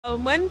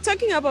When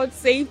talking about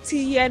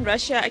safety here in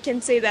Russia, I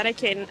can say that I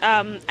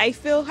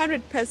feel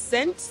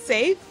 100%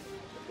 safe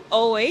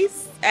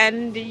always,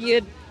 and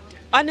you'd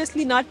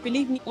honestly not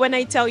believe me when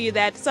I tell you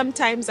that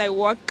sometimes I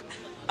walk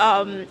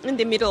in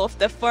the middle of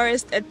the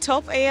forest at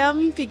 12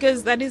 a.m.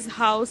 because that is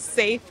how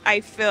safe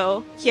I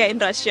feel here in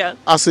Russia.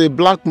 As a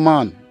black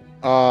man,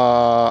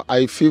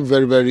 I feel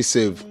very, very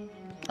safe.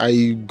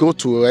 I go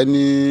to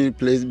any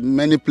place,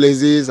 many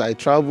places. I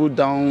travel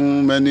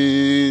down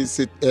many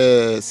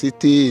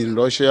cities in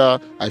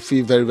Russia. I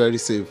feel very, very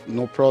safe.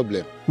 No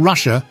problem.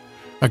 Russia,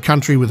 a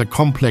country with a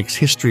complex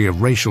history of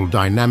racial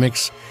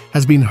dynamics,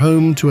 has been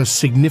home to a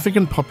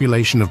significant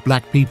population of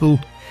black people,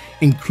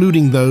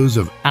 including those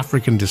of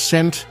African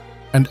descent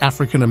and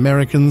African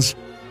Americans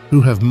who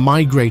have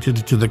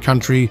migrated to the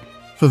country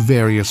for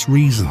various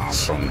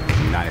reasons. I'm from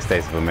the United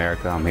States of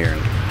America. I'm here in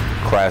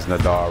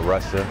Krasnodar,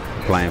 Russia,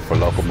 playing for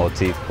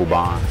Lokomotiv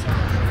Kuban,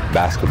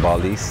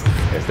 Basketball East,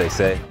 as they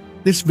say.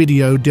 This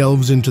video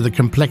delves into the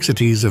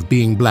complexities of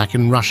being black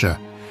in Russia,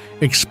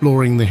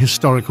 exploring the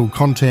historical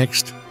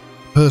context,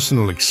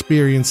 personal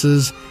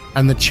experiences,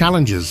 and the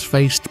challenges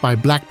faced by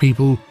black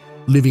people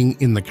living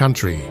in the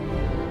country.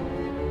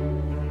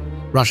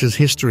 Russia's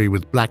history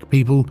with black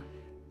people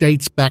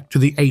dates back to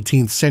the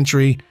 18th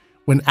century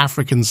when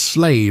African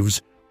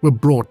slaves were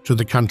brought to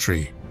the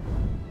country.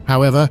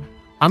 However,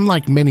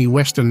 unlike many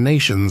Western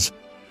nations,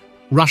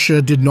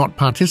 Russia did not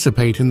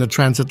participate in the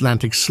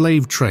transatlantic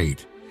slave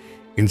trade.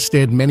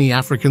 Instead, many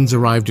Africans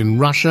arrived in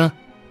Russia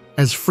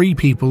as free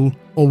people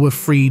or were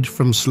freed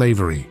from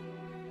slavery.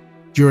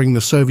 During the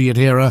Soviet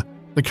era,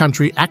 the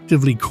country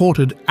actively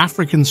courted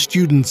African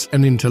students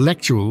and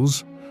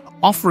intellectuals,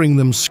 offering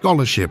them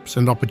scholarships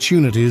and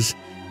opportunities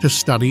to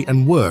study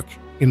and work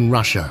in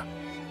Russia.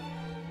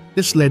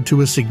 This led to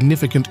a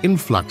significant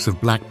influx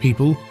of black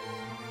people,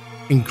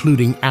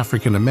 including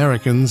African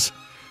Americans,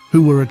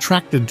 who were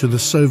attracted to the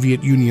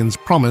Soviet Union's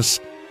promise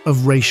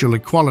of racial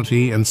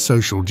equality and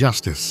social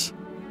justice.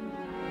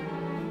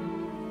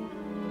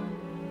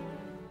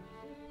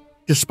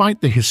 Despite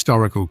the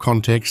historical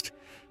context,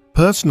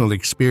 personal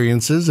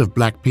experiences of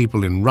black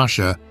people in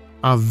Russia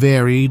are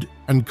varied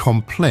and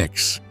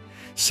complex.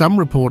 Some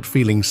report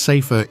feeling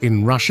safer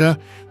in Russia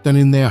than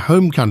in their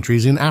home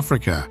countries in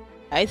Africa.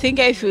 I think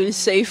I feel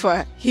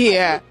safer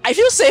here. I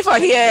feel safer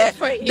here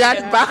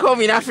than back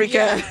home in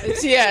Africa.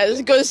 Yes,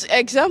 because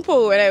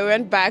example, when I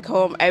went back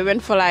home, I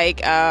went for like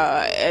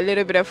a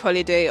little bit of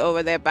holiday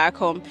over there back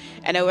home.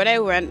 And then when I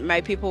went, my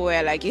people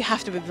were like, you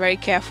have to be very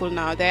careful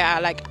now. There are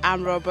like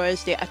armed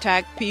robbers, they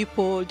attack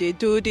people, they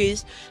do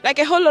this, like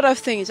a whole lot of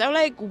things. I'm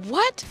like,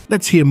 what?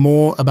 Let's hear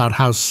more about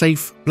how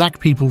safe black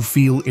people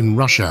feel in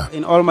Russia.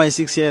 In all my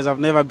 6 years, I've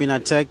never been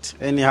attacked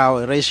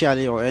anyhow,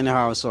 racially or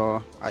anyhow,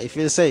 so I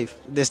feel safe.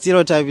 The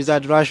stereotype is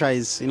that Russia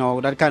is,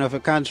 that kind of a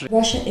country.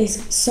 Russia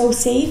is so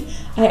safe.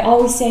 I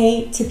always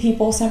say to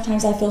people,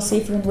 sometimes I feel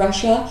safer in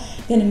Russia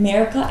than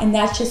America, and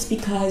that's just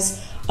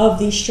because of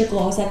the strict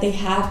laws that they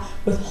have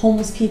with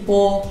homeless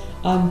people,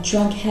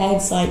 drunk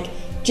heads, like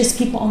just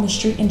people on the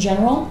street in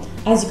general.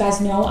 As you guys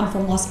know, I'm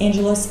from Los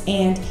Angeles,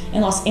 and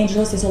in Los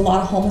Angeles there's a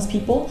lot of homeless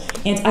people,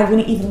 and I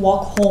wouldn't even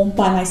walk home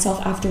by myself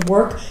after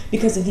work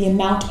because of the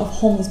amount of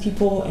homeless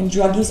people and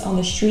druggies on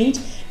the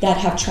street that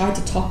have tried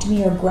to talk to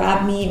me or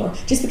grab me, or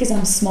just because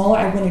I'm smaller,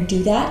 I wouldn't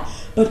do that.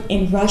 But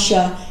in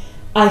Russia,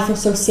 I feel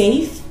so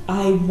safe.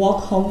 I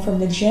walk home from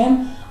the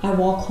gym, I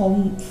walk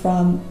home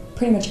from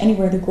pretty much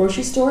anywhere, the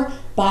grocery store,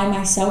 by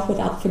myself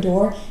without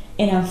fedora,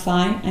 and I'm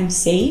fine, I'm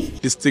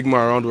safe. The stigma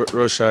around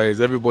Russia is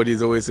everybody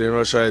is always saying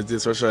Russia is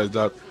this, Russia is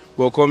that.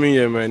 But coming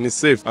here, man, it's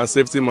safe, and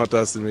safety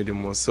matters to me the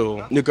most.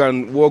 So you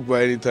can walk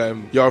by any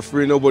time, you're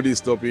free, nobody is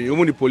stopping you.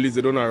 Even the police,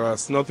 they don't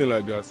harass, nothing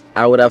like that.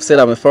 I would have said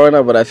I'm a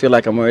foreigner, but I feel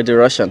like I'm already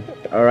Russian,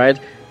 all right?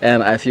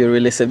 And I feel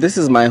really safe. This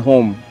is my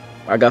home.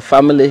 I got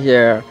family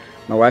here.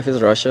 My wife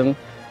is Russian.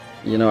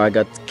 I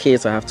got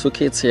kids. I have 2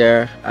 kids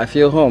here. I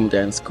feel home.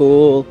 They're in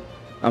school.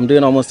 I'm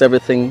doing almost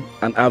everything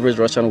an average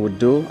Russian would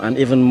do, and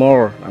even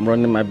more. I'm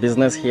running my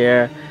business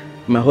here,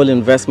 my whole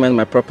investment,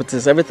 my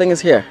properties, everything is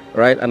here,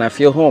 right? And I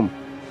feel home.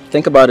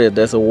 Think about it,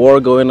 there's a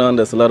war going on,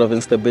 there's a lot of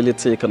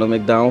instability,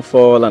 economic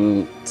downfall,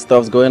 and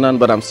stuff's going on,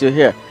 but I'm still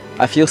here.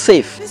 I feel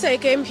safe. Since I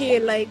came here,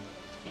 like,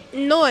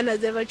 no one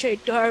has ever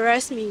tried to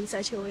harass me in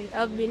such a way.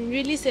 I've been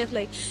really safe.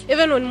 Like,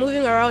 even when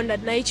moving around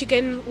at night, you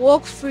can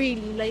walk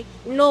freely. Like,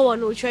 no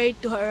one will try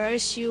to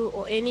harass you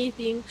or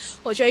anything,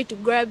 or try to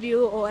grab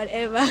you or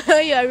whatever.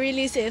 You are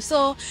really safe.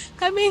 So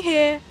coming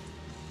here,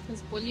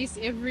 there's police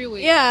everywhere.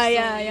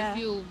 Yeah.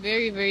 You feel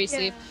very, very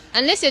safe.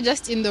 Unless you're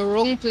just in the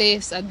wrong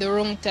place at the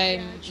wrong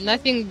time,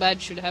 nothing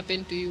bad should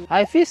happen to you.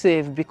 I feel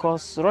safe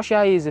because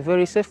Russia is a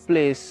very safe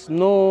place.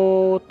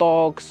 No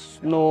talks,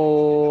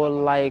 no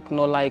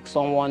like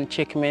someone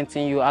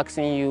checkmating you,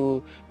 asking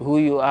you who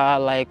you are,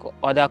 like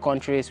other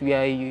countries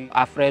where you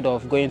are afraid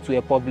of going to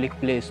a public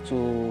place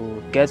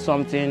to get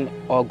something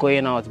or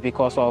going out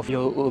because of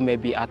you may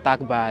be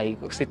attacked by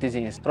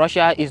citizens.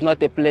 Russia is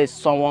not a place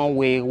someone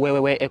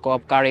will wake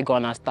up, carry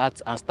carry gun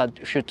and start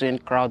shooting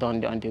crowd on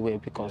the way,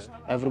 because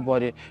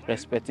everybody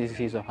respects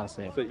his or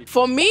herself.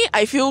 For me,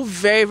 I feel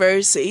very,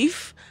 very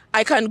safe.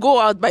 I can go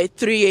out by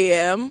 3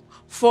 a.m.,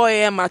 4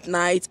 a.m. at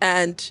night,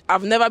 and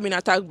I've never been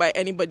attacked by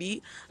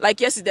anybody.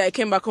 Like yesterday, I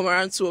came back home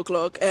around 2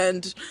 o'clock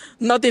and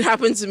nothing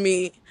happened to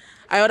me.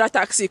 I order a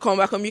taxi, come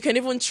back home. You can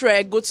even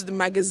trek, go to the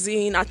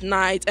magazine at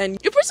night, and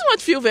you pretty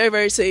much feel very,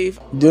 very safe.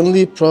 The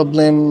only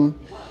problem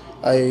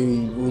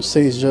I would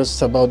say is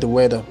just about the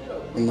weather.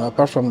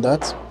 Apart from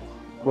that,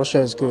 Russia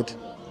is good.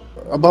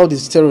 About the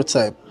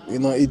stereotype,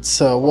 it's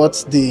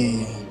what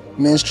the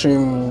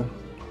mainstream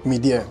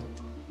media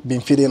been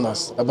feeding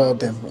us about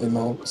them,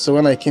 So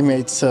when I came here,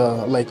 it's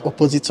like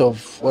opposite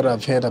of what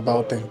I've heard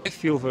about them. I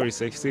feel very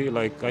safety.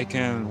 Like I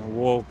can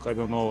walk, I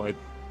don't know, at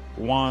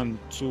 1,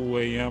 2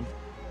 a.m.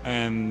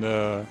 and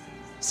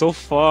so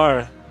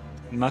far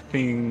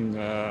nothing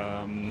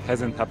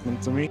hasn't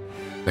happened to me.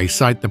 They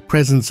cite the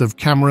presence of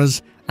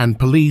cameras and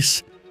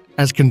police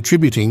as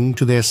contributing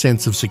to their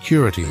sense of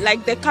security.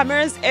 Like the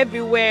cameras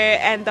everywhere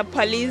and the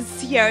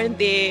police here and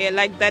there,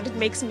 like that, it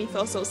makes me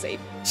feel so safe.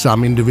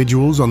 Some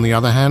individuals, on the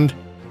other hand,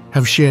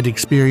 have shared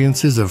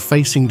experiences of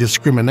facing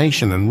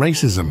discrimination and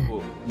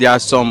racism. There are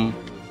some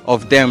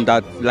of them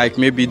that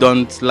maybe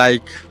don't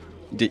like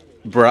the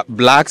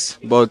blacks,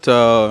 but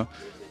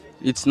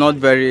it's not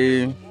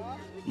very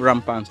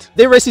rampant.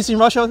 They're racist in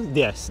Russia?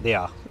 Yes, they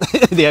are.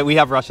 We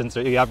have Russians,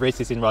 we have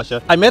racists in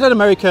Russia. I met an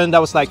American that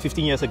was like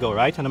 15 years ago,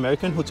 right? An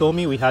American who told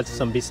me we had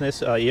some business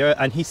here,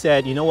 and he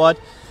said, you know what?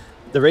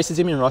 The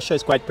racism in Russia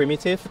is quite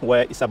primitive,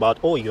 where it's about,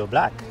 oh, you're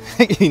black.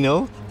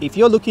 If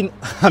you're looking,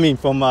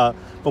 from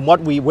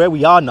where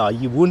we are now,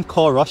 you wouldn't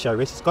call Russia a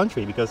racist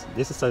country, because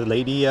this is a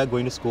lady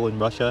going to school in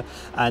Russia,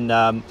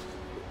 and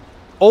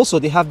also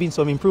there have been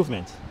some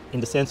improvement in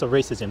the sense of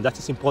racism. That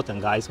is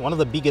important, guys. One of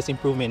the biggest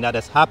improvement that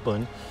has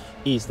happened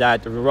is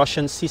that the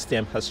Russian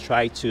system has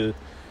tried to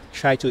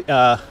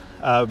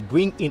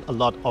bring in a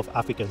lot of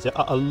Africans. There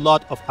are a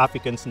lot of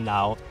Africans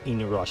now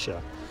in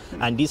Russia,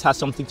 and this has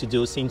something to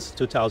do since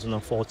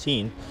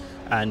 2014,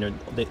 and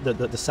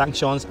the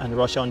sanctions, and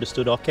Russia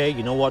understood, okay,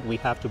 you know what, we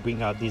have to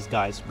bring out these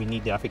guys, we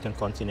need the African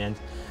continent.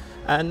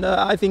 And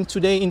I think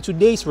in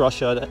today's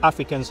Russia, the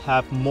Africans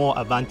have more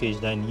advantage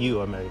than you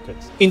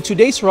Americans. In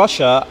today's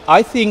Russia,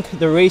 I think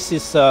the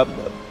races, there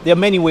are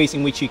many ways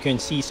in which you can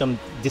see some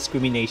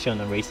discrimination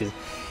and racism.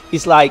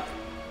 It's like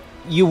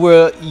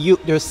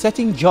there are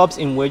certain jobs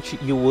in which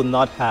you will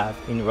not have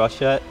in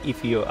Russia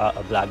if you are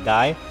a black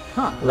guy.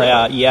 Huh,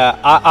 really? Yeah,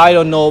 I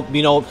don't know,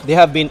 there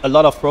have been a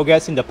lot of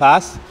progress in the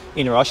past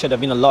in Russia. There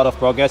have been a lot of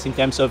progress in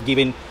terms of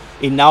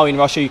now in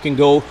Russia you can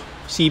go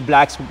see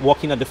blacks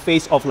walking at the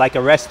face of like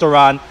a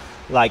restaurant,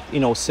 like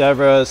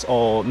servers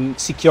or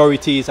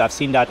securities. I've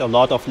seen that a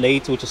lot of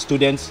late with the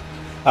students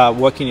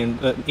working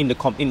in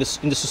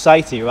the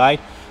society, right?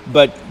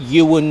 But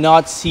you will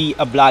not see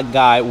a black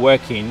guy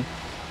working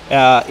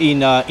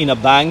in a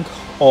bank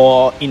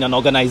or in an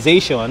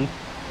organization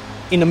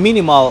in a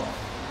minimal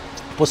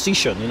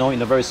position,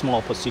 in a very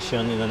small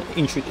position, in an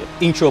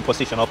intro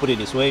position, I'll put it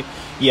this way.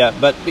 Yeah,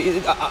 but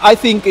I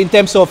think in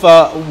terms of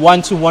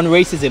one-to-one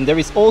racism, there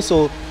is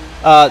also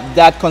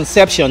that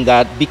conception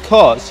that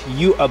because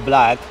you are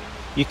black,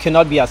 you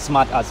cannot be as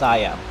smart as I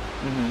am.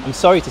 Mm-hmm. I'm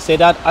sorry to say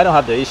that, I don't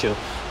have the issue.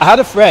 I had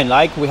a friend,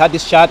 we had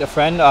this chat,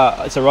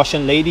 it's a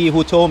Russian lady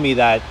who told me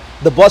that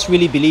the boss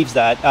really believes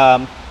that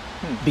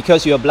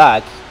because you're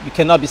black, you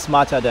cannot be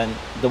smarter than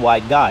the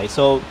white guy.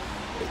 So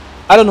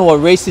I don't know what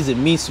racism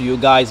means to you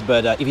guys,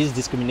 but if it's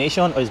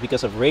discrimination or it's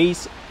because of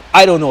race,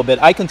 I don't know.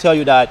 But I can tell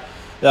you that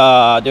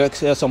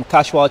there are some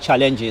casual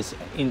challenges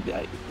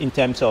in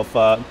terms of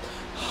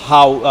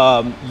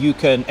how you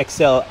can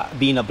excel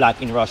being a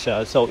black in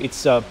Russia. So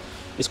it's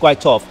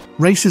quite tough.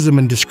 Racism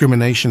and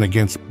discrimination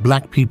against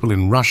black people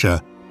in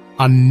Russia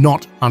are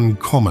not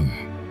uncommon.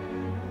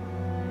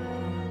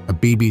 A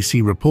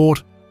BBC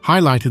report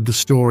highlighted the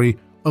story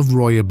of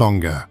Roy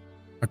Ibonga,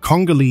 a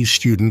Congolese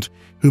student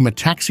whom a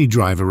taxi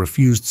driver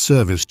refused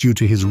service due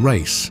to his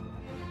race.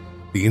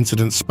 The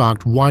incident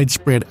sparked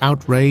widespread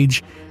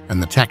outrage,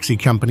 and the taxi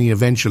company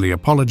eventually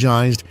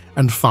apologized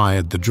and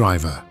fired the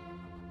driver.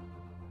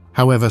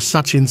 However,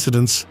 such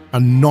incidents are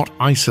not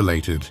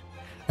isolated,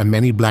 and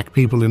many black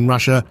people in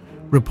Russia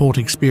report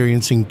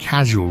experiencing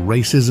casual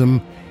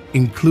racism,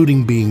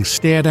 including being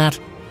stared at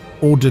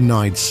or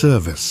denied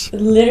service.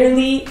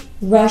 Literally,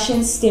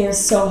 Russians stare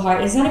so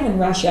hard. It's not even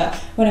Russia.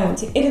 When I went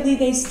to Italy,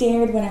 they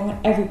stared. When I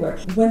went everywhere.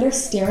 When they're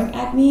staring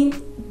at me,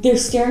 they're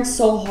staring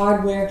so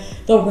hard where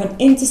they'll run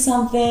into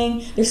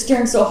something. They're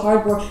staring so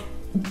hard where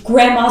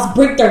grandmas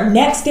break their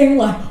necks staring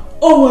like,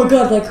 oh my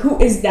God, like who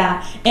is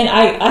that? And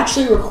I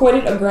actually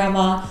recorded a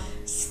grandma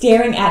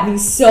staring at me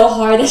so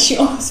hard that she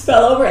almost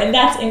fell over, and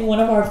that's in one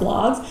of our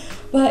vlogs.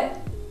 But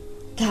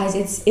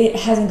guys, it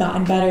hasn't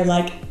gotten better.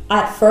 Like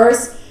at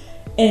first,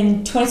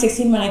 in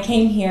 2016 when I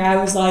came here, I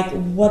was like,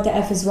 what the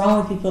F is wrong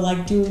with people?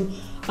 Like, do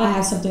I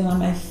have something on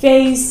my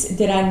face?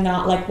 Did I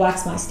not like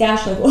wax my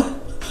stash? Like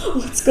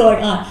what's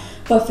going on?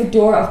 But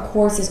Fedora, of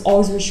course, is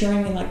always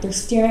reassuring me, like they're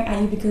staring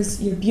at you because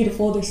you're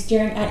beautiful, they're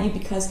staring at you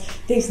because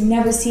they've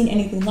never seen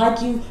anything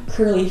like you,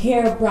 curly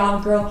hair,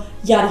 brown girl,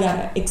 yada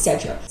yada,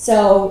 etc.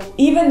 So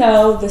even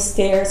though the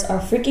stares are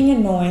freaking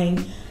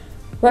annoying,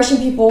 Russian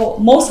people,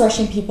 most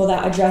Russian people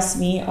that address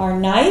me are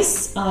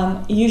nice.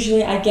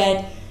 Usually I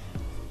get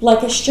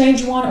like a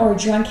strange one or a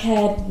drunk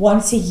head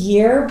once a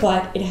year,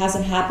 but it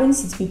hasn't happened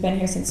since we've been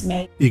here since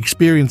May. The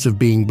experience of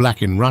being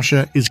black in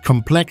Russia is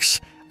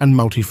complex and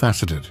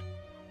multifaceted.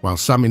 While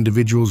some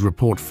individuals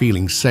report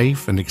feeling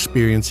safe and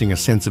experiencing a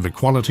sense of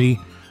equality,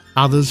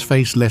 others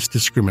face less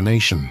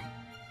discrimination.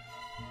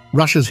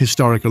 Russia's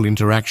historical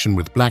interaction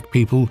with black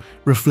people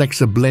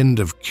reflects a blend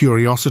of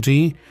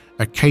curiosity,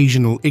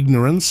 occasional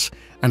ignorance,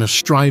 and a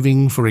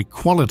striving for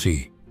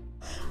equality.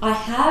 I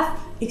have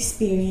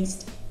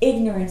experienced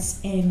ignorance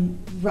in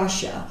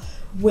Russia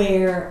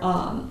where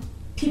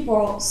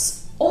people,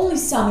 only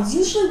some, it's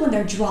usually when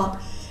they're drunk,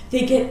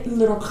 they get a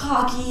little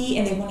cocky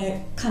and they want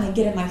to kind of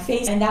get in my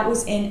face, and that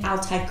was in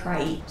Altai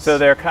Krai. So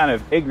they're kind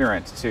of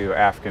ignorant to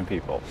African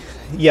people.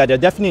 Yeah, they're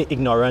definitely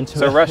ignorant.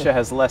 So Russia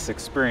has less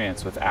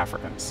experience with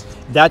Africans.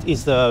 That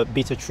is the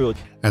bitter truth.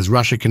 As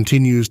Russia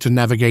continues to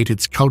navigate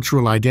its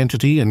cultural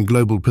identity and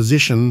global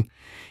position,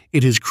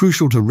 it is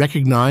crucial to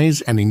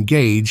recognize and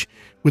engage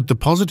with the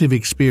positive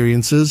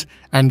experiences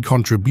and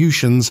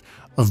contributions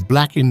of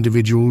black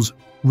individuals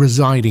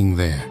residing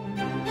there.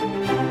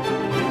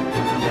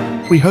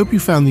 We hope you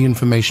found the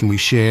information we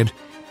shared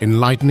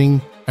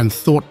enlightening and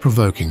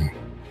thought-provoking.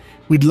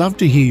 We'd love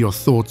to hear your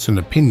thoughts and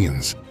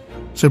opinions,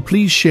 so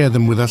please share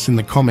them with us in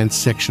the comments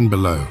section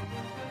below.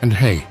 And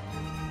hey,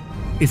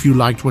 if you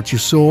liked what you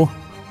saw,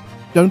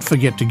 don't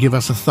forget to give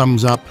us a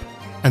thumbs up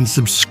and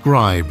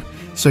subscribe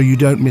so you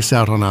don't miss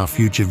out on our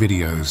future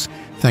videos.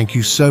 Thank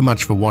you so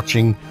much for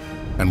watching,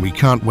 and we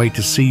can't wait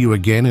to see you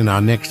again in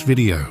our next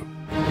video.